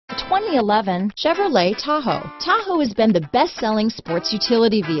2011 Chevrolet Tahoe. Tahoe has been the best-selling sports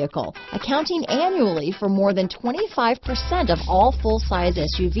utility vehicle, accounting annually for more than 25% of all full-size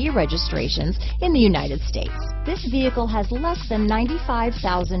SUV registrations in the United States. This vehicle has less than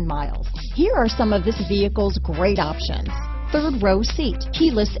 95,000 miles. Here are some of this vehicle's great options: third row seat,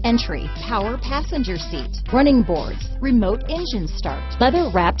 keyless entry, power passenger seat, running boards, remote engine start, leather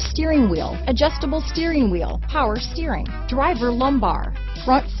wrapped steering wheel, adjustable steering wheel, power steering, driver lumbar,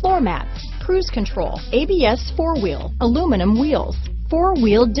 front floor mats, cruise control, ABS 4-wheel, aluminum wheels,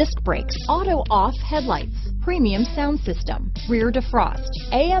 4-wheel disc brakes, auto off headlights, premium sound system, rear defrost,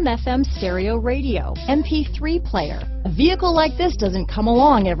 AM/FM stereo radio, MP3 player. A vehicle like this doesn't come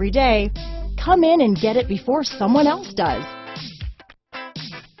along every day. Come in and get it before someone else does.